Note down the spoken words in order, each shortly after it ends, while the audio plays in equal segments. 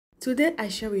Today I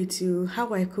share with you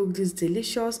how I cook this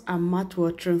delicious and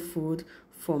mouth-watering food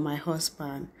for my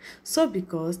husband. So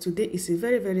because today is a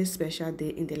very special day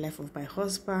in the life of my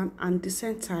husband, and at the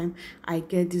same time I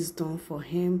get this done for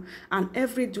him, and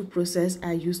every due process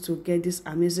I use to get this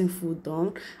amazing food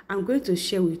done, I'm going to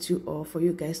share with you all for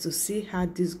you guys to see how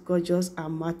this gorgeous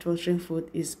and mouth-watering food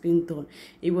is being done.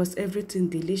 It was everything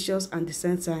delicious, and at the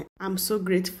same time I'm so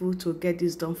grateful to get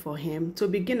this done for him. To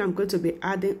begin, I'm going to be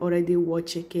adding already raw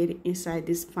chicken inside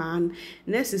this pan.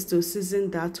 Next is to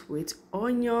season that with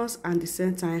onions and the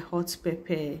same time hot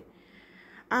pepper.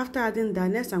 After adding that,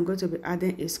 next I'm going to be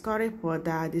adding a curry powder,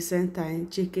 at the same time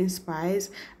chicken spice,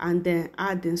 and then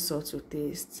adding salt to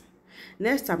taste.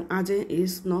 Next I'm adding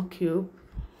is snow cube,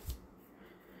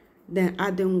 then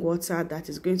adding water that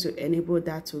is going to enable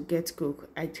that to get cooked.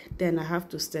 Then I have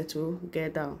to stir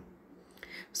together.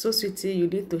 So sweetie, you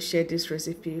need to share this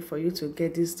recipe for you to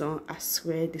get this done as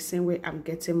well, the same way I'm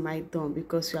getting mine done,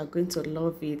 because you are going to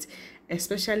love it,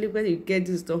 especially when you get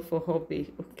this done for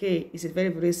hubby. Okay, it's a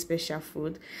very special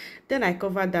food. Then I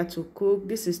cover that to cook.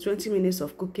 This is 20 minutes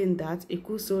of cooking that. It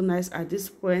cooks so nice at this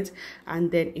point,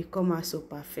 and then it comes out so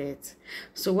perfect.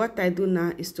 So what I do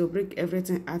now is to bring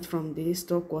everything out from the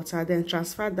stock water, then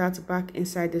transfer that back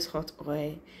inside this hot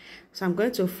oil. So I'm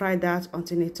going to fry that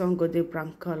until it turns golden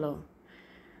brown color.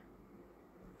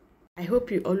 I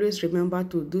hope you always remember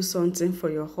to do something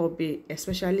for your hubby,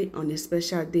 especially on a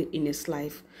special day in his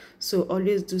life. So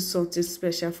always do something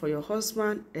special for your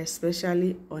husband,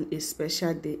 especially on a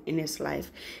special day in his life.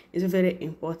 It's very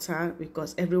important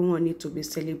because everyone needs to be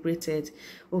celebrated.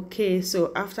 Okay,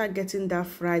 so after getting that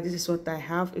fried, this is what I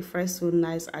have. It fries so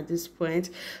nice at this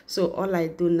point. So all I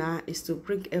do now is to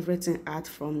bring everything out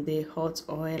from the hot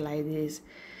oil like this.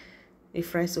 It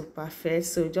fries so perfect,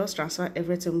 so just transfer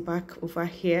everything back over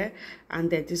here, and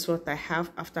then this is what I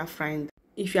have after frying.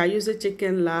 If you are using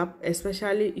chicken lap,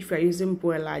 especially if you are using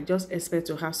broiler, just expect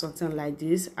to have something like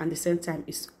this, and at the same time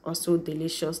it's also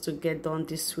delicious to get done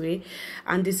this way.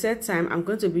 And the same time I'm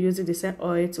going to be using the same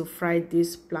oil to fry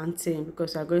this plantain,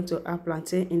 because I'm going to add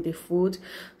plantain in the food.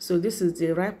 So this is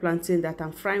the right plantain that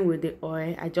I'm frying with the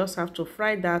oil. I just have to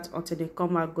fry that until they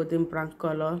come out golden brown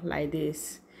color like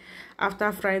this.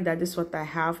 After frying that, this is what I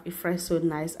have. It fries so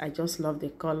nice. I just love the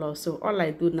color. So all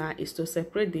I do now is to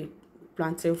separate the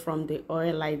plantain from the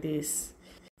oil like this.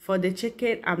 For the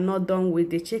chicken, I'm not done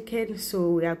with the chicken, so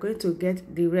we are going to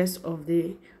get the rest of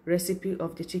the recipe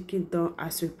of the chicken done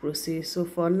as we proceed. So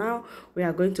for now, we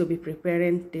are going to be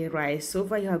preparing the rice. So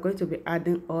over here, you are going to be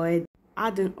adding oil,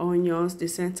 adding onions, the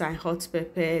same time hot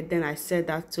pepper. Then I set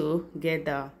that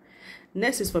together.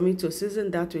 Next is for me to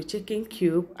season that with chicken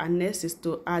cube, and next is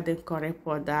to add the curry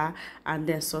powder and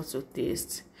then salt to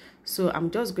taste. So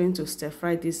I'm just going to stir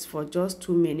fry this for just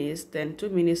 2 minutes. Then 2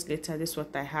 minutes later, this is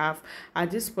what I have.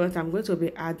 At this point, I'm going to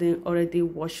be adding already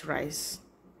washed rice.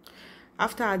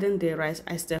 After adding the rice,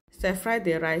 I stir fry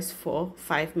the rice for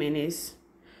 5 minutes.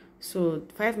 So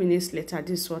 5 minutes later,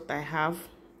 this is what I have.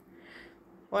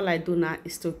 All I do now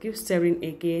is to keep stirring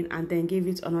again, and then give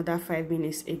it another 5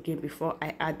 minutes again before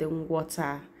I add the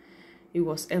water. It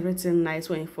was everything nice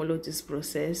when you follow this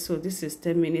process. So this is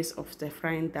 10 minutes of stir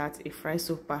frying that. It fries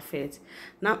so perfect.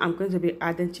 Now I'm going to be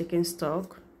adding chicken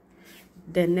stock.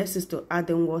 Then next is to add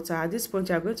in water. At this point,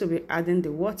 you are going to be adding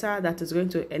the water that is going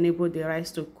to enable the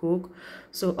rice to cook.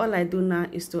 So all I do now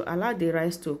is to allow the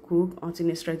rice to cook until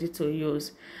it's ready to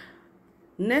use.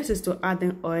 Next is to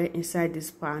adding oil inside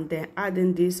this pan, then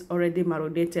adding this already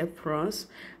marinated prawns,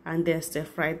 and then stir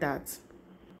fry that.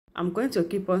 I'm going to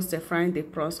keep on stir frying the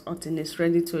prawns until it's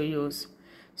ready to use.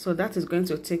 So that is going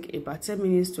to take about 10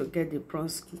 minutes to get the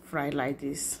prawns fried like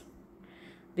this.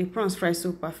 The prawns fried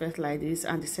so perfect like this,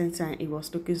 and at the same time it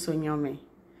was looking so yummy.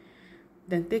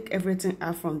 Then take everything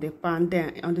out from the pan.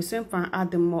 Then on the same pan,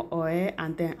 adding more oil,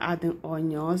 and then adding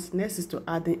onions. Next is to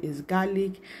adding is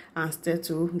garlic, and stir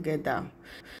together.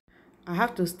 I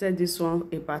have to stir this one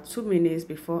about 2 minutes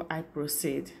before I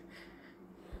proceed.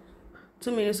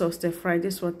 2 minutes of stir fry.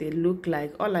 This is what they look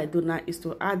like. All I do now is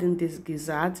to add in this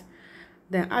gizzard.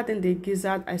 Then adding the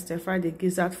gizzard, I stir fry the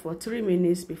gizzard for 3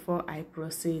 minutes before I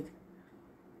proceed.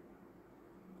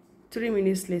 3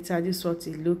 minutes later, this is what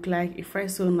it look like. It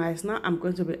fries so nice. Now I'm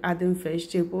going to be adding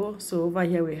vegetable. So over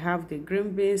here we have the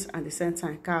green beans and the same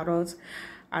time carrots,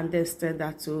 and then stir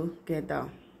that together.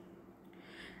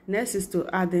 Next is to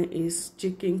adding is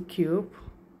chicken cube,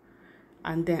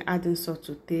 and then adding salt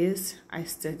to taste. I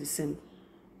stir the same.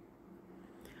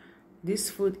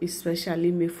 This food is specially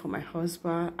made for my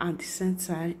husband, and at the same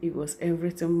time it was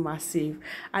everything massive.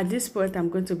 At this point, I'm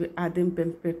going to be adding bell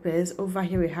peppers. Over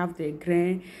here we have the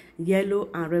green, yellow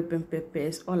and red bell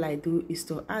peppers. All I do is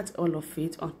to add all of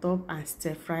it on top and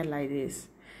stir fry like this.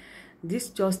 This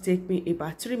just take me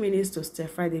about 3 minutes to stir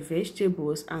fry the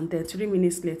vegetables, and then 3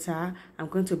 minutes later I'm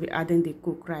going to be adding the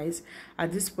cooked rice.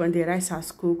 At this point the rice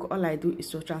has cooked. All I do is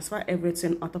to transfer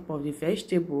everything on top of the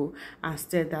vegetable and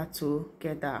stir that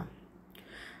together.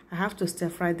 I have to stir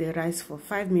fry the rice for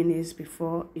 5 minutes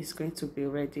before it's going to be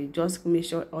ready. Just make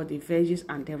sure all the veggies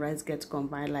and the rice get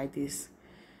combined like this.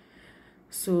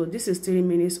 So this is 3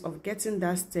 minutes of getting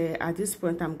that stir. At this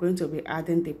point I'm going to be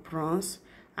adding the prawns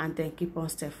and then keep on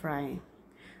stir frying.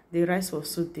 The rice was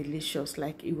so delicious,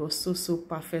 like it was so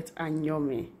perfect and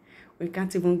yummy. We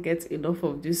can't even get enough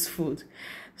of this food,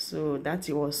 so that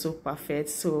it was so perfect.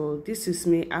 So this is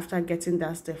me after getting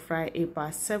that stir fry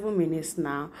about 7 minutes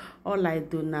now. All I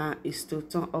do now is to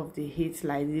turn off the heat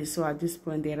like this. So at this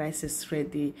point the rice is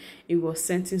ready. It was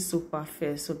scenting so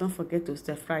perfect. So don't forget to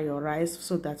stir fry your rice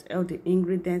so that all the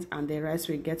ingredients and the rice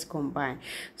will get combined.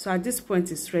 So at this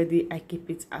point it's ready. I keep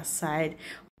it aside.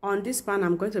 On this pan,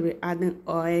 I'm going to be adding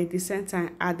oil, the same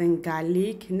time adding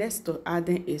garlic. Next to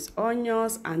adding is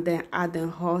onions, and then adding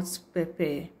hot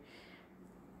pepper.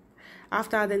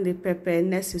 After adding the pepper,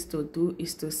 next is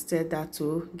to stir that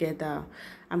together.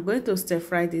 I'm going to stir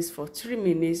fry this for 3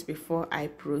 minutes before I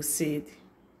proceed.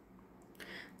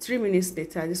 3 minutes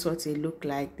later, this is what it looked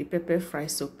like. The pepper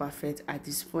fries so perfect at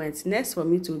this point. Next for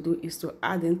me to do is to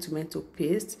add in tomato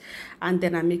paste, and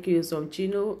then I make use of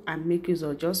Gino. I make use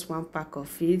of just 1 pack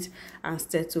of it and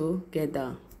stir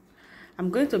together. I'm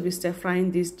going to be stir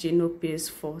frying this Gino paste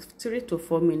for 3 to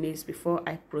 4 minutes before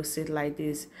I proceed like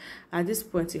this. At this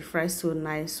point it fries so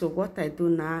nice. So what I do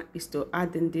now is to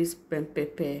add in this bell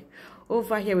pepper.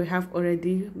 Over here we have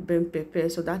already bell pepper,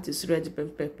 so that is red bell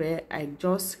pepper. I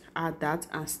just add that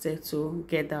and stir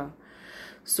together.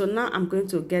 So now I'm going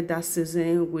to get that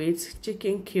seasoning with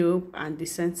chicken cube, and at the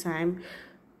same time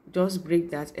just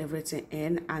break that everything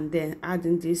in, and then add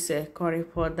in this curry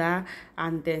powder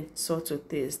and then salt to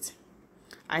taste.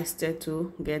 I stir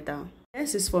together.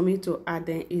 Next is for me to add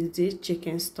in is this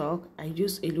chicken stock. I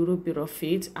use a little bit of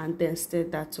it and then stir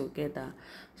that together.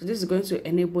 So this is going to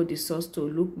enable the sauce to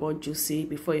look more juicy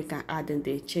before you can add in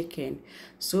the chicken.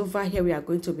 So over here we are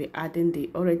going to be adding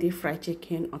the already fried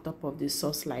chicken on top of the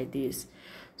sauce like this.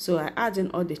 So I add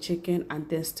in all the chicken and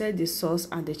then stir the sauce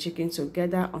and the chicken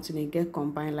together until they get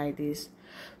combined like this.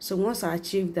 So once I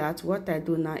achieve that, what I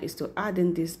do now is to add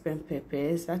in these bell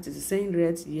peppers. That is the same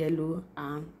red, yellow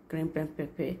and green bell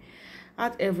pepper.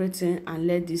 Add everything and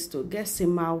let this to get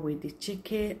simmer with the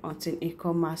chicken until it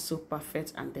comes out so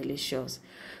perfect and delicious.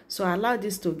 So I allow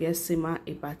this to get simmer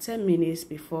about 10 minutes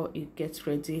before it gets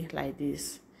ready like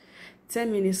this.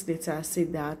 10 minutes later, I see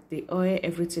that the oil,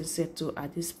 everything settled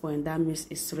at this point. That means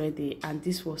it's ready, and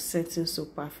this was setting so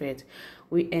perfect.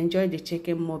 We enjoy the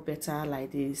chicken more better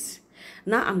like this.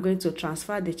 Now I'm going to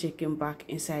transfer the chicken back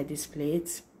inside this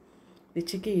plate. The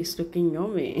chicken is looking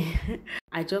yummy.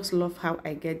 I just love how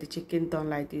I get the chicken done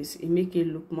like this. It makes it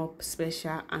look more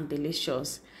special and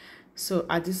delicious. So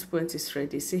at this point it's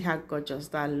ready. See how gorgeous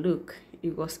that look.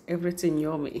 It was everything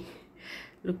yummy.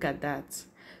 Look at that.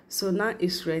 So now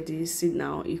it's ready. See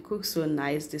now, it cooks so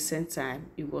nice. The same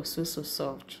time it was so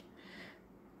soft.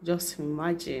 Just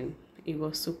imagine, it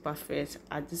was so perfect.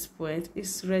 At this point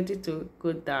it's ready to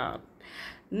go down.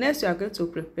 Next we are going to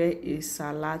prepare a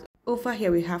salad. Over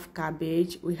here we have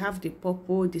cabbage, we have the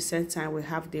purple, the same time we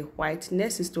have the white.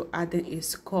 Next is to add in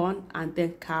is corn and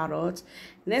then carrot.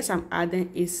 Next I'm adding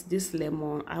is this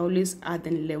lemon. I always add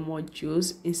in lemon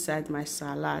juice inside my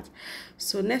salad.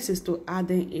 So next is to add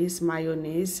in is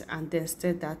mayonnaise and then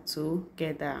stir that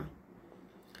together.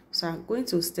 So I'm going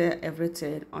to stir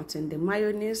everything until the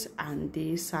mayonnaise and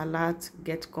the salad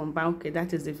get combined. Okay,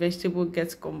 that is the vegetable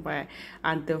gets combined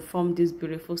and then form this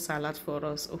beautiful salad for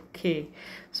us. Okay,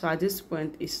 so at this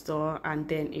point it's done, and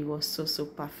then it was so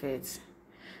perfect.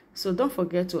 So don't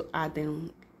forget to add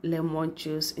in lemon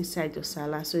juice inside your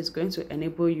salad, so it's going to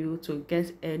enable you to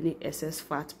get any excess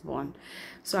fat burn.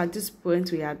 So at this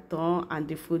point we are done and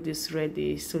the food is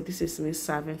ready. So this is me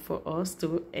serving for us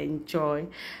to enjoy.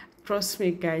 Trust me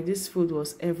guys, this food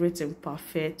was everything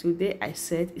perfect. Today I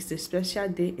said it's a special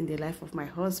day in the life of my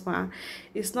husband.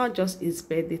 It's not just his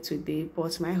birthday today,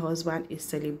 but my husband is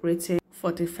celebrating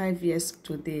 45 years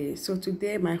today. So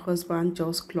today my husband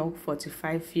just clocked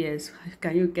 45 years.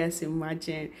 Can you guys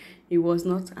imagine? It was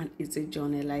not an easy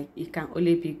journey. Like, it can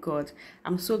only be God.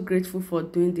 I'm so grateful for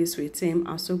doing this with him.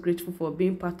 I'm so grateful for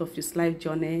being part of his life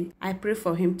journey. I pray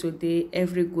for him today.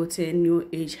 Every good thing new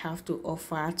age have to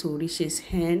offer to reach his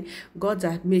hand. God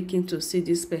that make him to see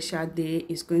this special day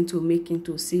is going to make him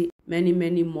to see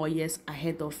many more years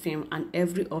ahead of him, and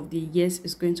every of the years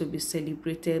is going to be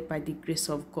celebrated by the grace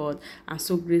of God. I'm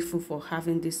so grateful for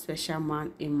having this special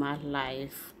man in my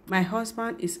life. My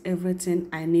husband is everything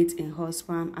I need in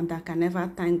husband, and I can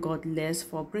never thank God less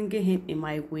for bringing him in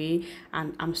my way,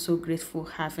 and I'm so grateful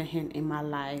having him in my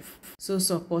life. So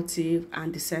supportive and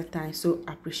at the same time so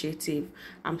appreciative.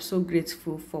 I'm so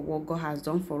grateful for what God has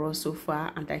done for us so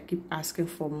far, and I keep asking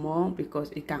for more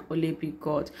because it can only be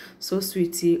God. So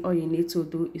sweetie, all you need to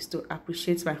do is to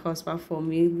appreciate my husband for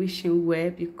me, wish him well,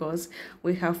 because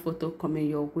we have photo coming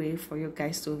your way for you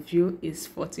guys to view. Is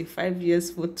 45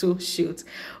 years photo shoot.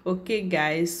 Okay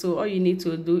guys, so all you need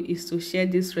to do is to share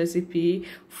this recipe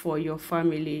for your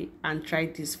family and try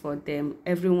this for them.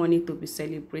 Everyone need to be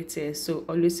celebrated, so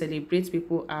always celebrate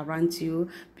people around you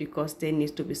because they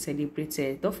need to be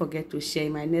celebrated. Don't forget to share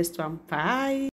my next one. Bye.